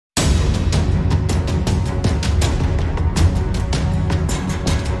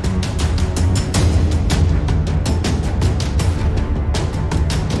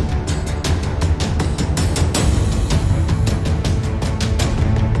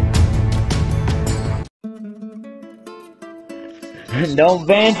Don't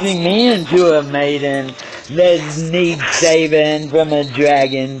fancy me into a maiden that needs saving from a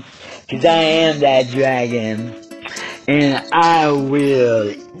dragon, 'cause I am that dragon, and I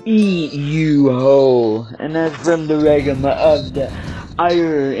will eat you whole. And that's from the regiment of the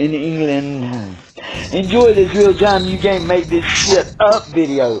Ire in England. Enjoy this real time you can't make this shit up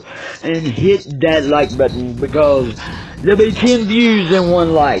video, and hit that like button, because there'll be 10 views and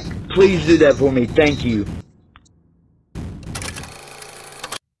 1 like. Please do that for me, thank you.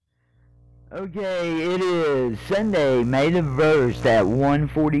 Okay, it is Sunday, May the 1st at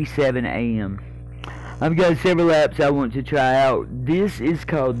 1:47 a.m. I've got several apps I want to try out. This is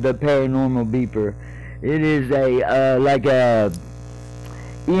called the Paranormal Beeper. It is a like a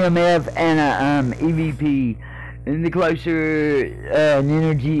EMF and a EVP, and the closer an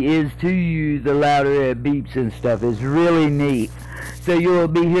energy is to you, the louder it beeps and stuff. It's really neat. So you'll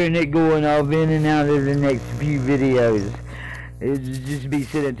be hearing it going off in and out of the next few videos. It'll just be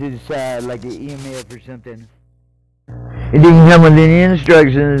sitting to the side like an EMF or something. It didn't come with any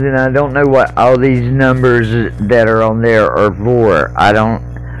instructions, and I don't know what all these numbers that are on there are for. I don't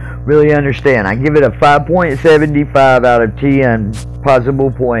really understand. I give it a 5.75 out of 10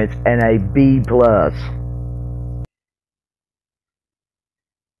 possible points and a B+.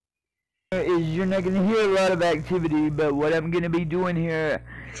 You're not going to hear a lot of activity, but what I'm going to be doing here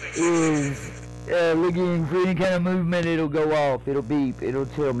is looking for any kind of movement. It'll go off, it'll beep, it'll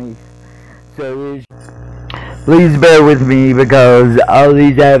tell me. So please bear with me, because all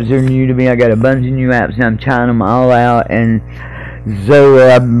these apps are new to me. I got a bunch of new apps and I'm trying them all out, and so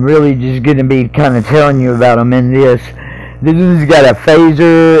I'm really just going to be kind of telling you about them in this. This has got a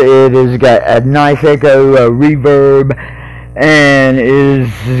phaser, it has got a nice echo, a reverb, and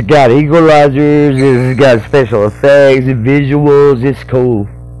it's got equalizers, it's got special effects, visuals. It's cool.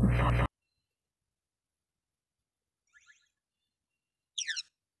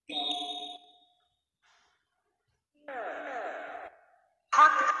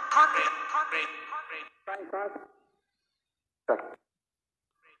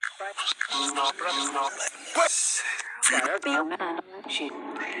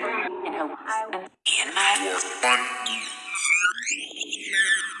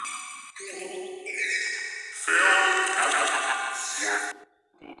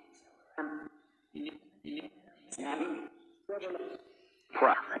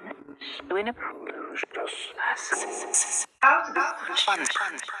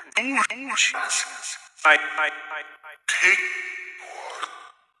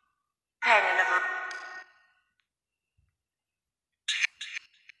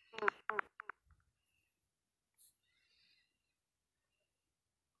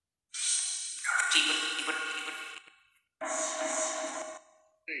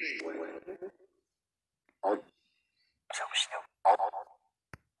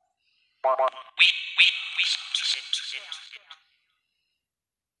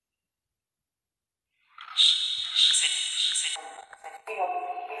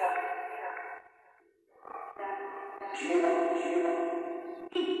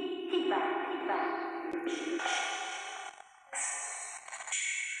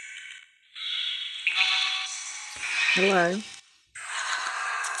 Hello.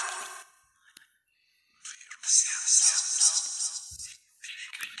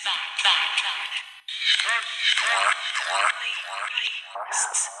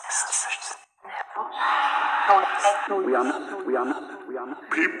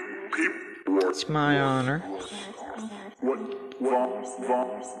 It's my honor.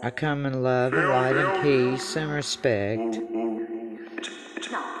 I come in love and light and peace and respect.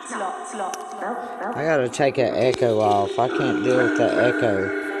 I gotta take an echo off. I can't deal with the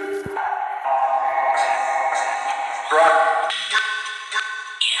echo.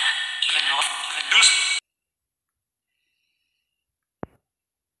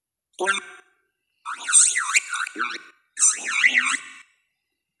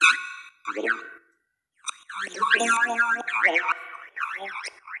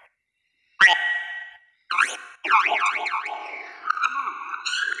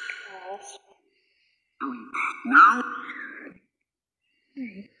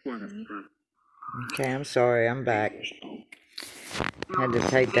 Okay, I'm sorry, I'm back. Had to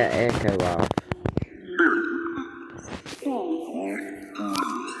take that echo off.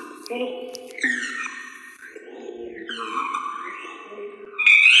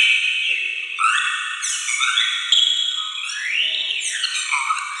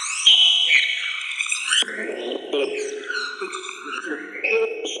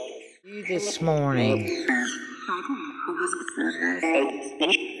 This morning.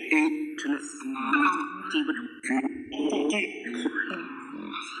 internet.